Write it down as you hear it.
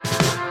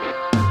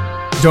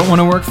Don't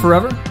want to work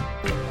forever?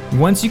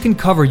 Once you can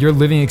cover your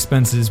living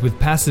expenses with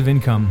passive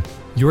income,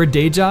 your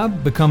day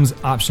job becomes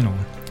optional,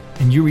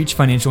 and you reach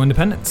financial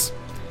independence.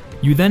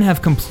 You then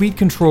have complete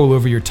control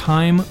over your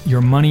time,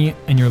 your money,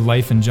 and your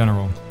life in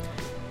general.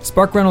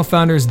 Spark Rental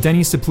founders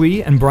Denny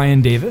Suplee and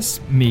Brian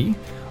Davis, me,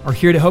 are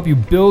here to help you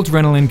build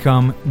rental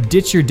income,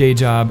 ditch your day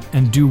job,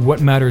 and do what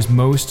matters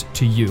most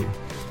to you.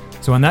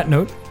 So on that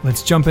note,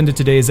 let's jump into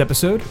today's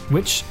episode,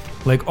 which,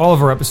 like all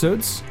of our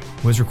episodes,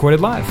 was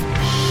recorded live.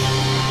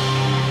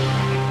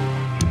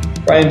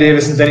 Brian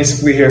Davis and Denny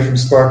Suplee here from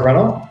Spark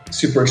Rental.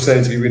 Super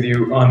excited to be with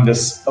you on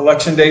this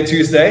Election Day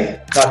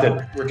Tuesday. Not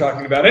that we're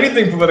talking about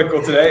anything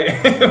political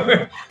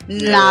today.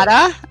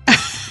 Nada.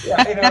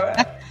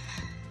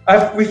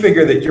 We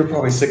figure that you're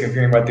probably sick of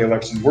hearing about the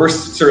election. We're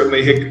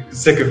certainly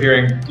sick of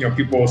hearing,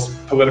 people's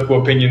political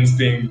opinions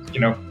being,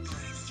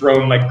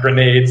 thrown like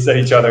grenades at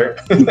each other.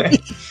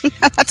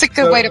 That's a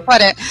good way to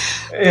put it.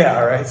 Yeah,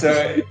 all right.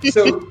 So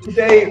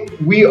today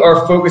we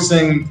are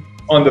focusing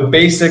on the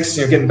basics,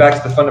 getting back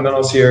to the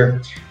fundamentals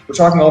here. We're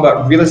talking all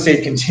about real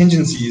estate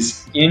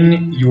contingencies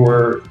in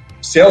your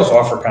sales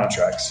offer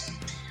contracts.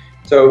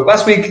 So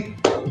last week,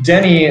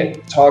 Denny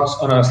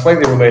talked on a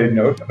slightly related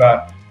note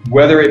about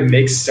whether it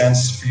makes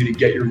sense for you to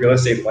get your real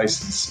estate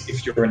license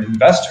if you're an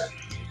investor.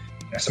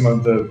 Some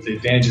of the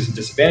advantages and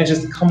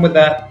disadvantages that come with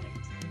that.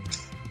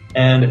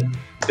 And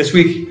this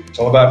week, it's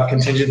all about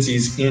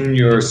contingencies in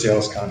your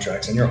sales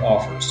contracts and your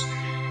offers.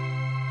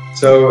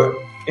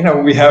 So,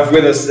 we have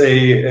with us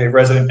a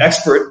resident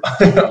expert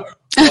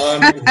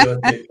on real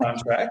estate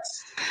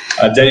contracts.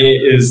 Denny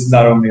is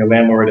not only a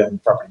landlord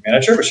and property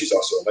manager, but she's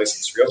also a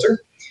licensed realtor.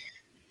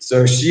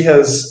 So she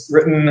has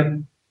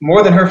written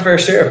more than her fair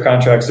share of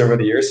contracts over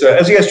the years. So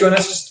as you guys join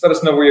us, just let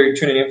us know where you're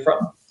tuning in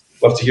from.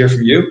 Love to hear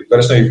from you.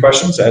 Let us know your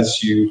questions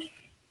as you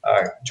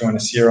join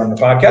us here on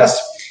the podcast.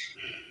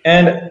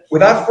 And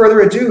without further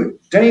ado,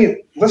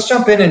 Denny, let's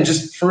jump in and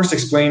just first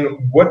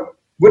explain what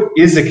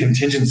is a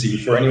contingency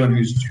for anyone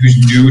who's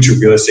new to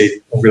real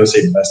estate or real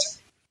estate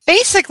investing.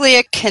 Basically,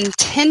 a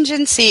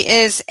contingency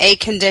is a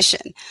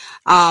condition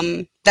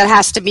that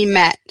has to be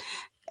met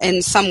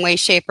in some way,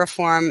 shape, or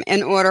form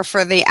in order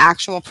for the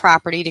actual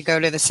property to go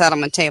to the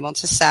settlement table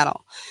to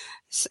settle.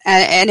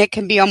 And it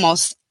can be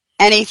almost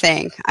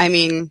anything. I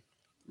mean,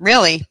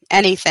 really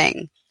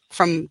anything,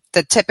 from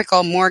the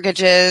typical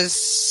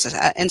mortgages,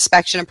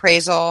 inspection,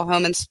 appraisal,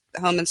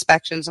 home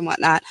inspections and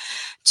whatnot,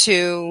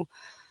 to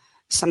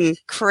some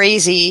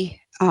crazy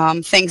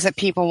things that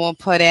people will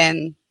put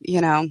in.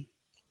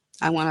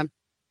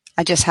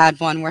 I just had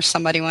one where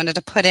somebody wanted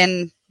to put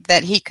in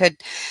that he could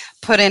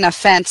put in a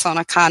fence on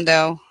a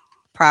condo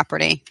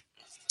property.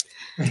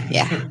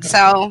 Yeah.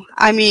 So,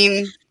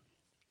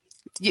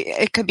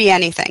 it could be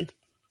anything.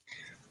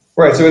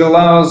 Right. So it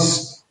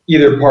allows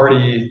either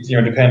party,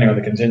 depending on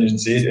the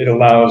contingency, it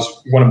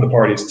allows one of the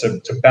parties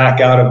to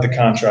back out of the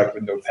contract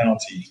with no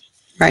penalty.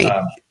 Right.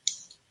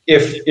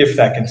 If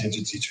that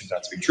contingency turns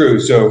out to be true.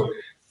 So,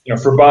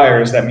 for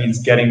buyers, that means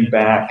getting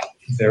back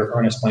their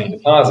earnest money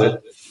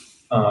deposit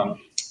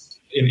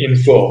in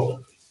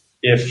full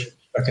if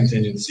a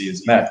contingency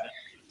is met.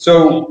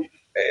 So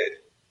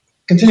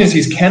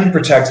contingencies can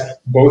protect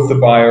both the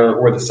buyer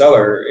or the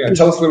seller.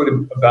 Tell us a little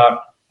bit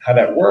about how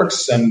that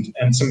works and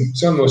some of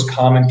the most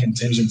common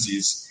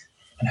contingencies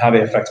and how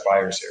they affect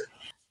buyers here.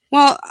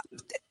 Well,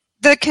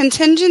 the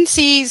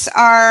contingencies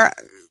are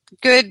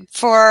good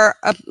for,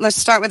 let's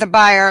start with a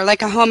buyer,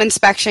 like a home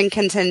inspection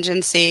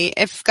contingency.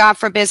 If, God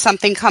forbid,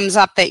 something comes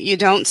up that you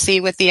don't see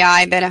with the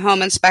eye, that a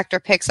home inspector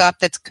picks up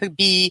that could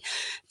be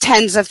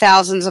tens of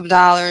thousands of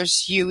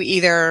dollars, you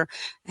either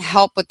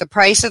help with the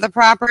price of the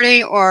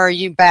property or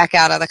you back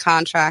out of the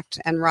contract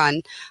and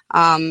run.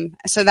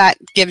 So that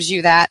gives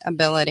you that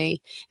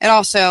ability. It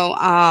also,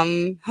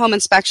 home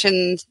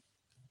inspection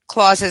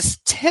clauses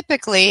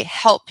typically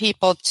help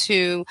people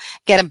to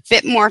get a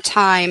bit more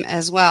time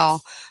as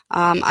well.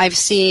 I've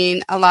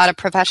seen a lot of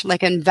professional,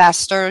 like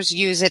investors,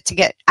 use it to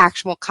get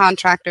actual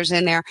contractors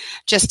in there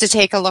just to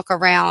take a look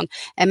around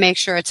and make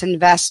sure it's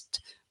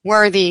invest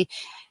worthy,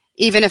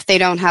 even if they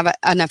don't have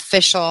an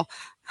official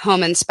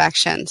home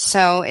inspection.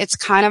 So it's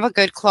kind of a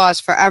good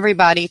clause for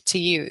everybody to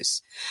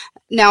use.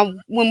 Now,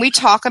 when we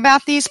talk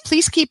about these,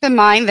 please keep in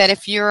mind that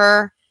if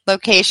your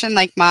location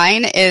like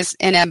mine is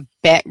in a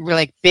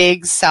really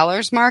big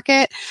seller's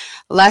market,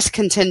 less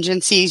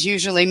contingencies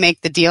usually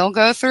make the deal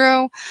go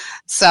through.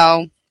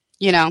 So,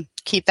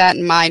 keep that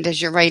in mind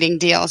as you're writing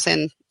deals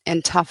in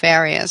tough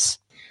areas.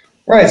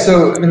 Right.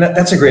 So,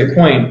 that's a great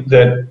point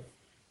that,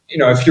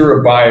 if you're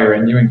a buyer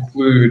and you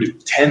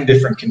include 10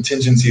 different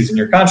contingencies in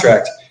your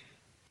contract,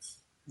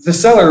 the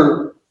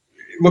seller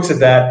looks at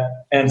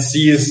that and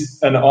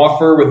sees an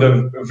offer with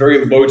a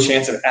very low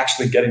chance of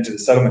actually getting to the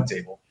settlement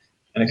table.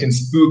 And it can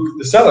spook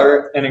the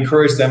seller and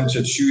encourage them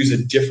to choose a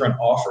different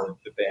offer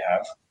that they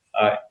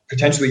have,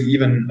 potentially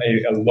even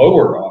a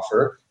lower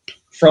offer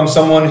from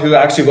someone who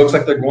actually looks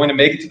like they're going to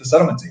make it to the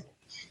settlement table.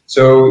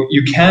 So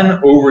you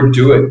can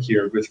overdo it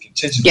here with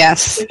contingencies.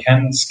 Yes. They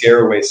can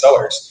scare away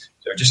sellers.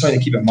 So just something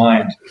to keep in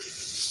mind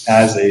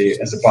as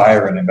a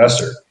buyer and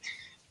investor.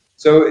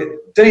 So,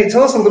 Denny,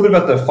 tell us a little bit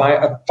about the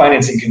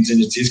financing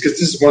contingencies, because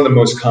this is one of the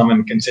most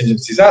common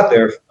contingencies out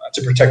there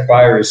to protect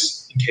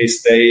buyers in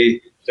case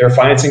their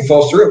financing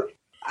falls through.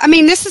 I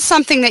mean, this is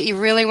something that you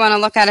really want to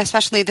look at,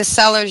 especially the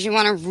sellers. You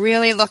want to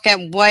really look at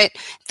what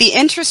the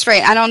interest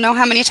rate. I don't know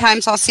how many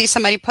times I'll see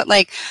somebody put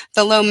like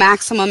the low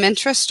maximum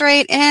interest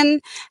rate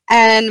in,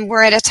 and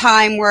we're at a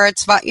time where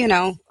it's,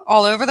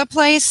 all over the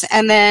place,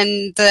 and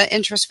then the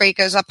interest rate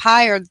goes up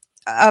higher.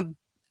 A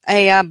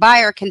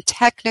buyer can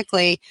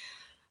technically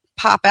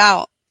pop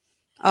out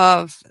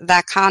of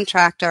that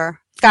contract,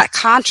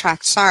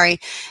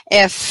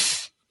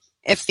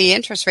 if the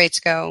interest rates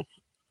go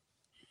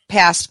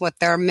past what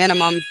their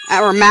minimum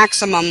or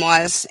maximum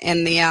was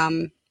in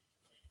the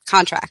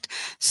contract.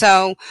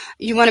 So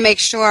you want to make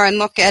sure and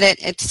look at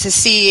it to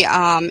see,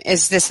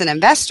 is this an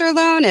investor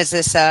loan? Is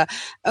this a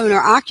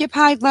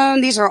owner-occupied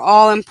loan? These are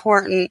all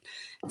important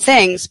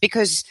things,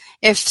 because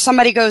if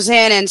somebody goes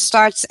in and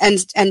starts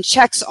and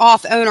checks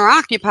off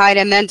owner-occupied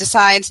and then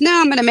decides, no,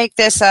 I'm going to make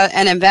this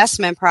an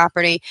investment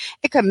property,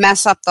 it could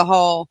mess up the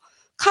whole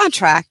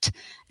contract.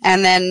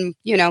 And then,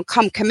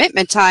 come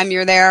commitment time,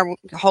 you're there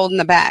holding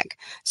the bag.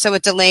 So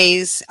it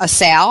delays a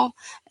sale,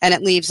 and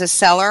it leaves a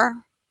seller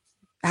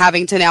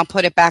having to now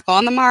put it back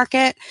on the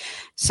market.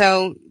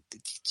 So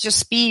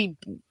just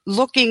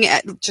look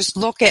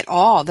at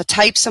all the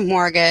types of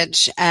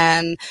mortgage,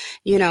 and,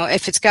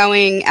 if it's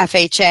going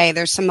FHA,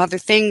 there's some other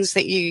things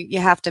that you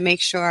have to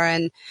make sure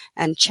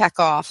and check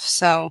off.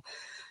 So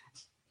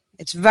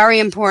it's very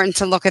important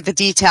to look at the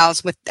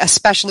details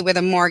especially with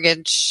a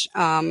mortgage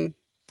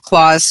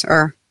clause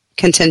or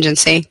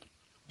contingency.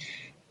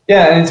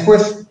 Yeah, and it's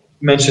worth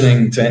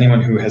mentioning to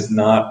anyone who has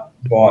not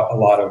bought a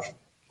lot of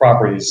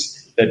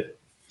properties that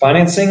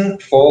financing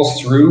falls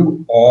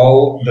through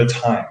all the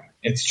time.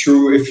 It's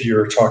true if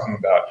you're talking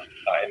about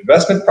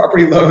investment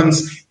property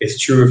loans. It's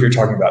true if you're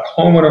talking about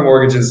homeowner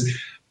mortgages.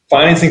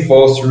 Financing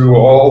falls through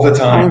all the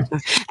time.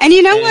 And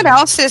what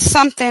else is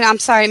something, I'm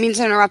sorry, I mean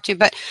to interrupt you,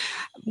 but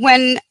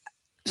when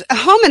a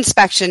home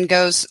inspection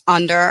goes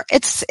under,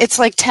 it's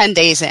like 10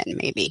 days in,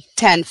 maybe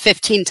 10,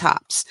 15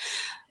 tops.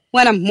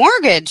 When a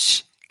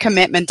mortgage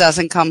commitment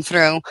doesn't come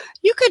through,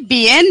 you could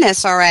be in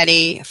this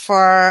already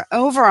for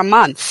over a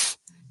month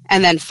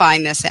and then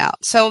find this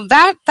out. So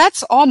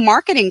that's all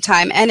marketing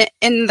time. And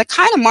in the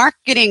kind of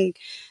marketing,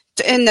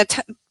 in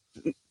the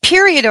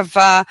period of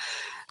our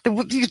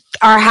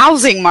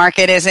housing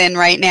market is in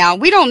right now,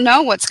 we don't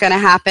know what's going to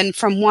happen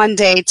from one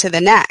day to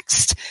the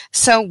next.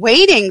 So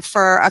waiting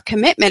for a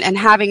commitment and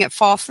having it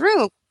fall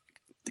through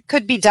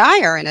could be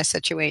dire in a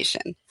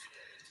situation.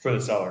 For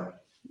the seller.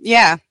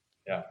 Yeah.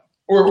 Yeah.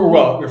 Or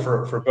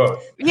for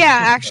both. Yeah,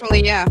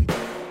 actually, yeah.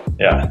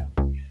 Yeah.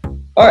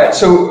 All right.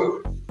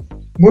 So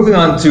moving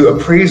on to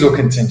appraisal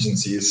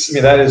contingencies. I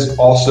mean, that is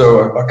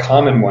also a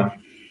common one.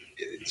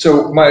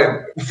 So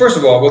first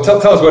of all, tell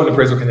us what an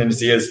appraisal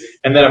contingency is,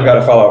 and then I've got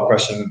a follow-up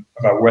question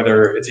about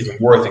whether it's even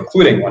worth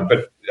including one.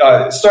 But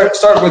start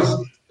with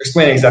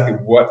explaining exactly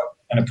what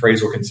an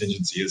appraisal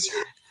contingency is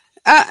here.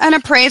 An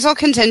appraisal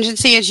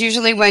contingency is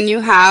usually when you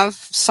have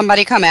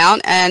somebody come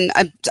out, and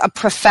a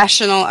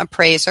professional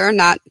appraiser,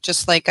 not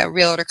just like a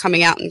realtor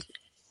coming out and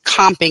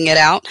comping it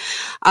out,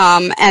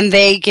 and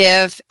they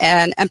give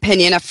an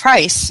opinion of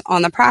price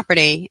on the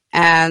property.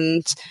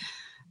 And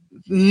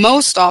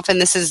most often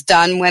this is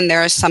done when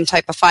there is some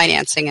type of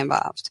financing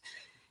involved.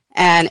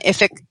 And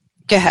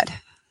go ahead.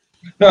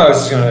 No, I was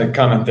just going to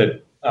comment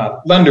that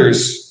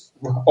lenders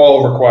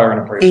all require an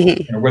appraisal.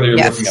 Mm-hmm. Whether you're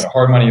looking at a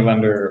hard money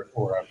lender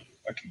or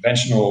a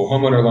conventional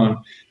homeowner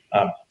loan,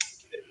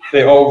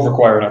 they all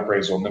require an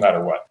appraisal no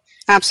matter what.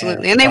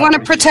 Absolutely. And they want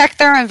to protect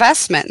their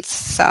investments.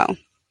 So.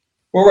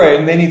 Well, right,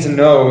 and they need to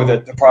know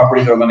that the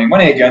property they're lending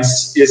money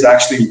against is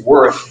actually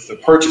worth the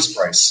purchase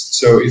price.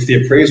 So if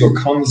the appraisal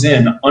comes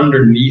in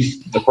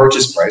underneath the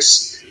purchase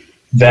price,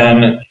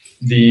 then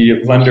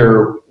the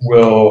lender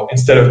will,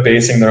 instead of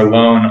basing their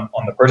loan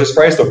on the purchase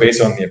price, they'll base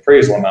it on the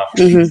appraisal amount,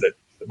 which means that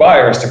the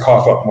buyer has to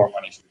cough up more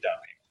money for the down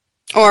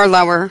payment. Or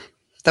lower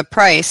the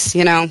price,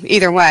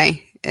 either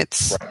way.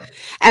 It's right.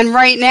 And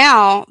right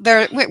now,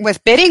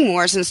 with bidding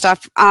wars and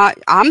stuff,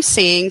 I'm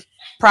seeing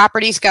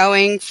properties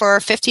going for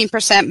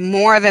 15%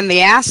 more than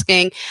the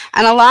asking,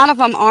 and a lot of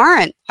them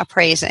aren't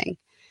appraising.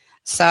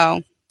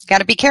 So, got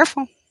to be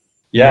careful.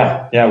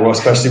 Yeah. Well,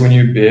 especially when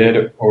you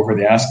bid over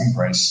the asking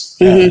price,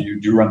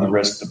 you do run the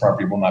risk the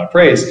property will not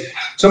appraise.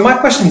 So, my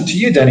question to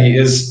you, Denny,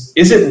 is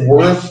it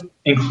worth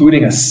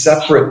including a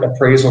separate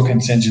appraisal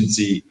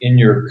contingency in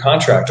your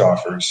contract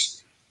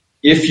offers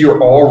if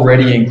you're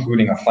already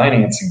including a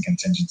financing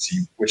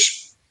contingency,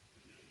 which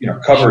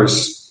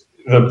covers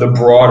the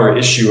broader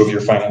issue of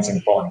your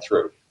financing falling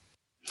through?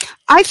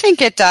 I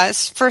think it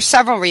does for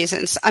several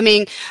reasons. I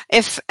mean,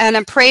 if an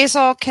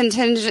appraisal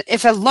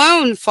if a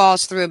loan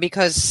falls through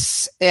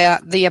because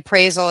the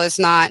appraisal is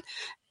not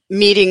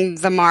meeting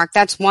the mark,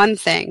 that's one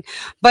thing.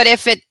 But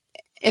if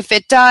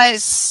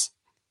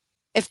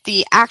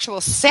the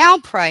actual sale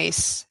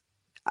price,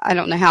 I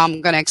don't know how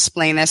I'm going to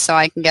explain this so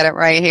I can get it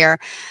right here.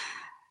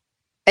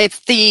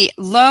 If the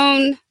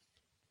loan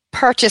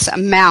purchase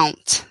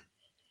amount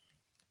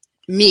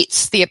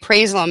meets the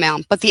appraisal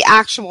amount, but the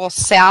actual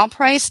sale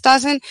price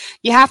doesn't.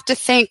 You have to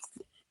think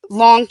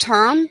long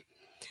term.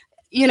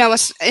 You know,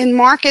 in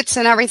markets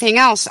and everything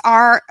else,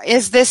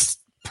 is this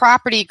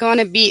property going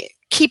to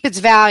keep its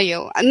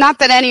value? Not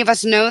that any of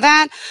us know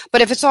that,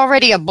 but if it's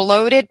already a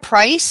bloated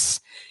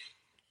price,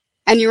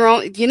 and you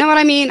know what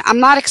I mean? I'm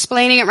not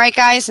explaining it right,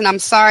 guys, and I'm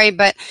sorry,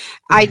 but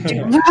I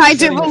do. I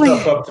do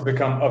believe up to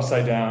become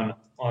upside down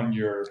on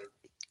your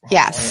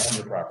yes on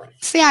your property.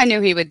 See, I knew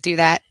he would do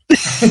that.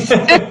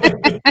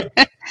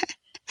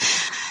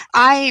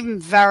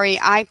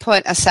 I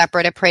put a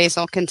separate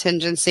appraisal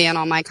contingency in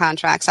all my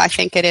contracts. I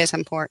think it is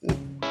important.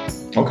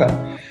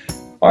 Okay.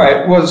 All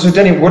right. Well, so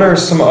Denny, what are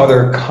some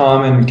other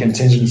common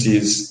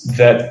contingencies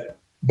that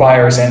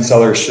buyers and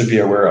sellers should be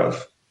aware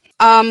of?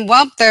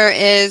 Well, there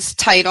is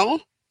title.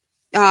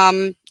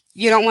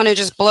 You don't want to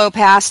just blow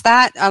past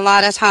that. A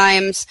lot of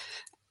times,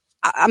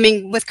 I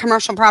mean, with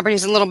commercial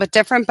properties, a little bit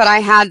different, but I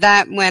had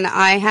that when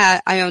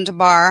I owned a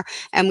bar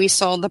and we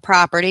sold the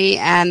property,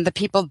 and the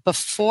people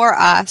before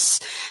us,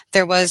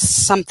 there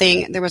was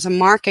a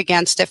mark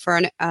against it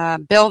for a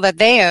bill that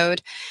they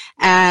owed.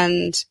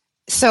 And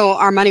so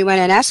our money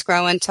went in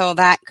escrow until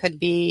that could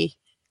be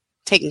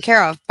taken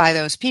care of by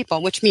those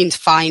people, which means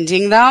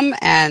finding them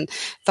and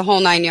the whole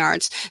 9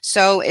 yards.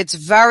 So it's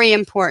very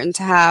important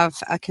to have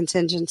a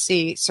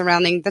contingency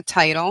surrounding the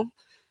title.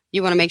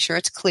 You want to make sure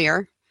it's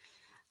clear.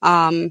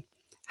 Home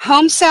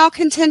sale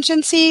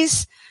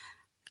contingencies,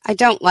 I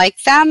don't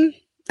like them,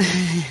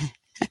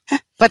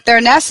 but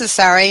they're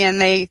necessary, and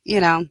they,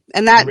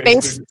 and that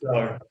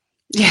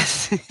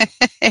yes,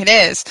 it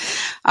is.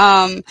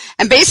 And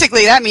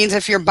basically that means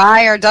if your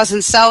buyer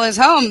doesn't sell his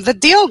home, the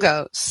deal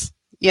goes,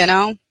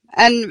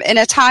 and in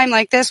a time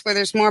like this where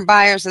there's more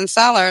buyers than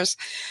sellers,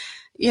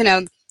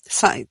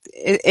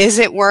 is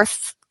it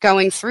worth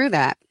going through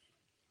that?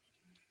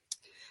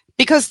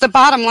 Because the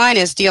bottom line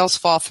is deals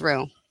fall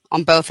through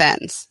on both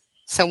ends.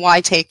 So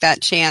why take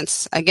that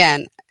chance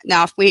again?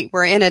 Now, if we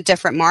were in a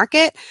different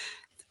market,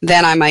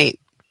 then I might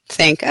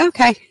think,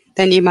 okay,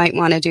 then you might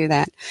want to do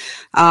that.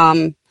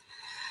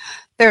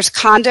 There's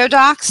condo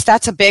docs.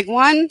 That's a big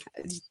one.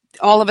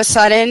 All of a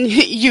sudden,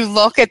 you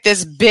look at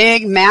this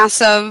big,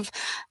 massive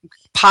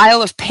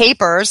pile of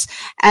papers,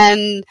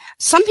 and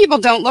some people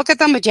don't look at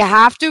them, but you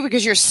have to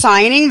because you're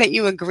signing that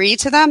you agree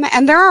to them.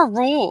 And there are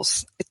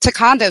rules to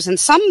condos, and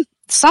some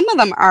of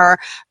them are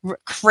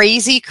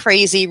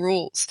crazy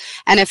rules.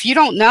 And if you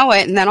don't know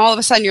it, and then all of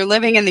a sudden you're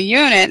living in the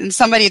unit and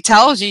somebody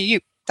tells you,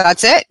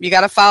 that's it, you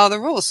got to follow the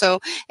rules. So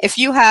if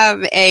you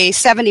have a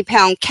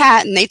 70-pound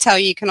cat and they tell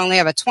you can only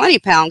have a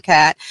 20-pound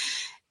cat,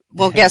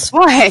 well, guess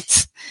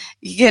what?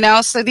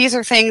 So these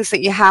are things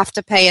that you have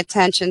to pay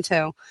attention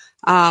to.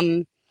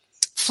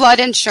 Flood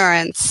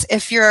insurance.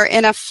 If you're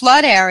in a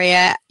flood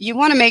area, you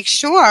want to make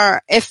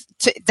sure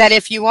that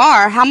if you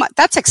are, how much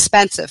that's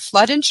expensive.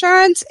 Flood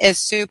insurance is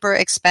super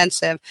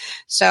expensive.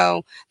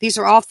 So these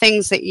are all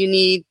things that you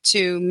need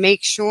to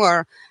make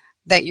sure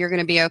that you're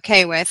going to be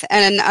okay with.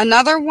 And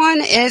another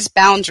one is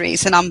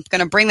boundaries. And I'm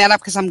going to bring that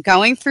up because I'm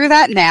going through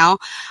that now.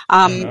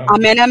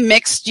 I'm in a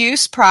mixed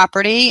use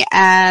property,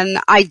 and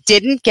I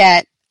didn't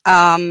get,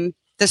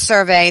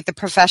 the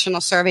professional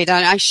survey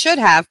done. I should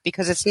have,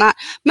 because it's not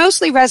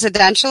mostly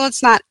residential.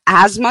 It's not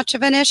as much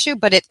of an issue,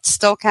 but it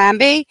still can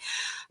be.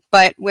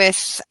 But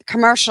with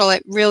commercial,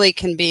 it really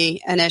can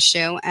be an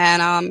issue.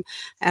 And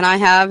I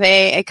have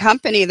a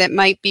company that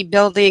might be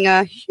building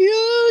a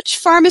huge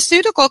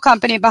pharmaceutical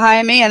company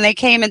behind me, and they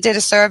came and did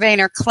a survey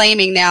and are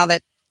claiming now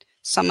that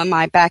some of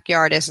my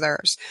backyard is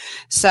theirs.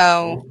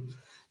 So,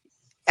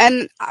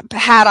 and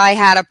had I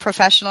had a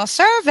professional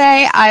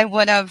survey, I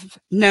would have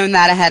known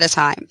that ahead of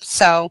time.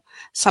 So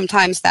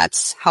sometimes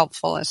that's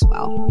helpful as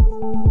well.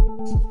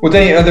 Well,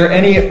 Denny, are there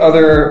any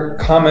other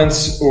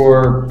comments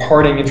or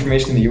parting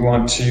information that you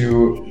want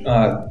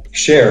to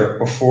share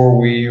before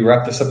we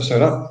wrap this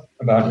episode up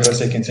about real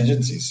estate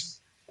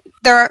contingencies?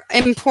 They're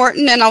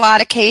important in a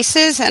lot of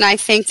cases, and I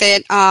think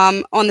that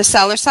on the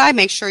seller side,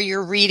 make sure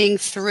you're reading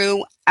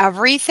through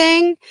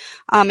everything.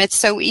 It's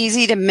so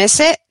easy to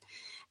miss it,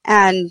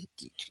 and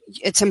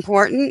it's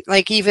important,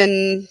 like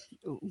even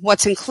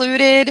what's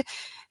included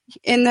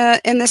in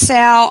the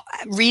sale,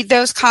 read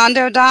those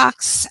condo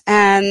docs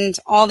and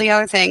all the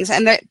other things.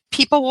 And that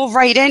people will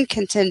write in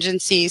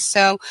contingencies.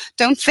 So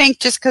don't think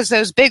just because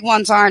those big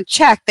ones aren't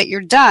checked that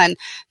you're done.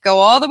 Go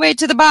all the way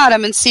to the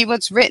bottom and see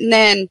what's written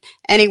in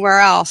anywhere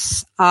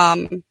else.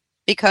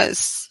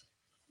 Because,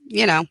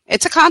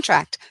 it's a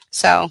contract.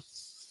 So,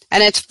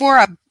 and it's for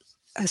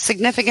a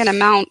significant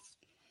amount.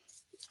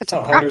 It's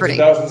a property. Hundreds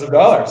of thousands of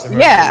dollars.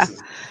 Yeah.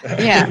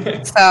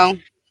 Yeah. So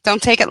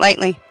don't take it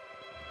lightly.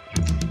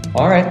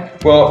 All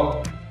right.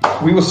 Well,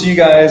 we will see you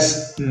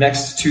guys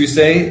next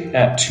Tuesday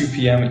at 2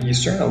 p.m.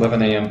 Eastern,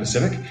 11 a.m.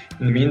 Pacific.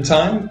 In the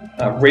meantime,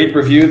 rate,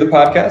 review the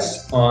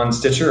podcast on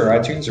Stitcher or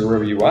iTunes or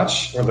wherever you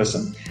watch or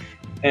listen.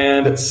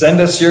 And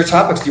send us your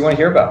topics you want to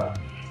hear about.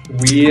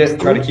 We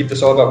try to keep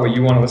this all about what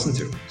you want to listen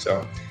to.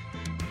 So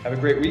have a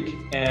great week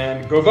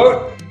and go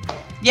vote.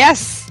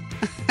 Yes.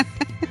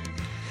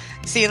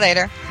 See you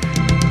later.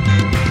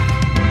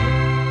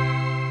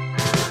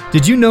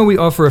 Did you know we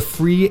offer a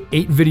free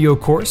 8-video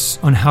course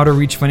on how to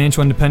reach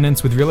financial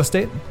independence with real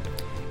estate?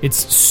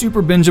 It's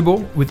super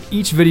bingeable, with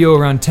each video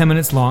around 10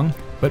 minutes long,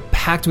 but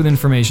packed with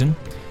information.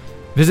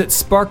 Visit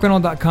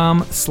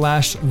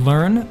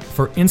sparkrental.com/learn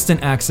for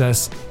instant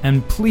access,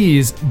 and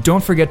please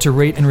don't forget to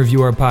rate and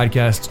review our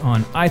podcast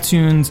on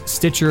iTunes,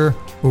 Stitcher,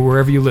 or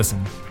wherever you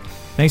listen.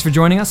 Thanks for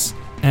joining us,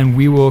 and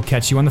we will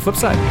catch you on the flip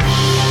side.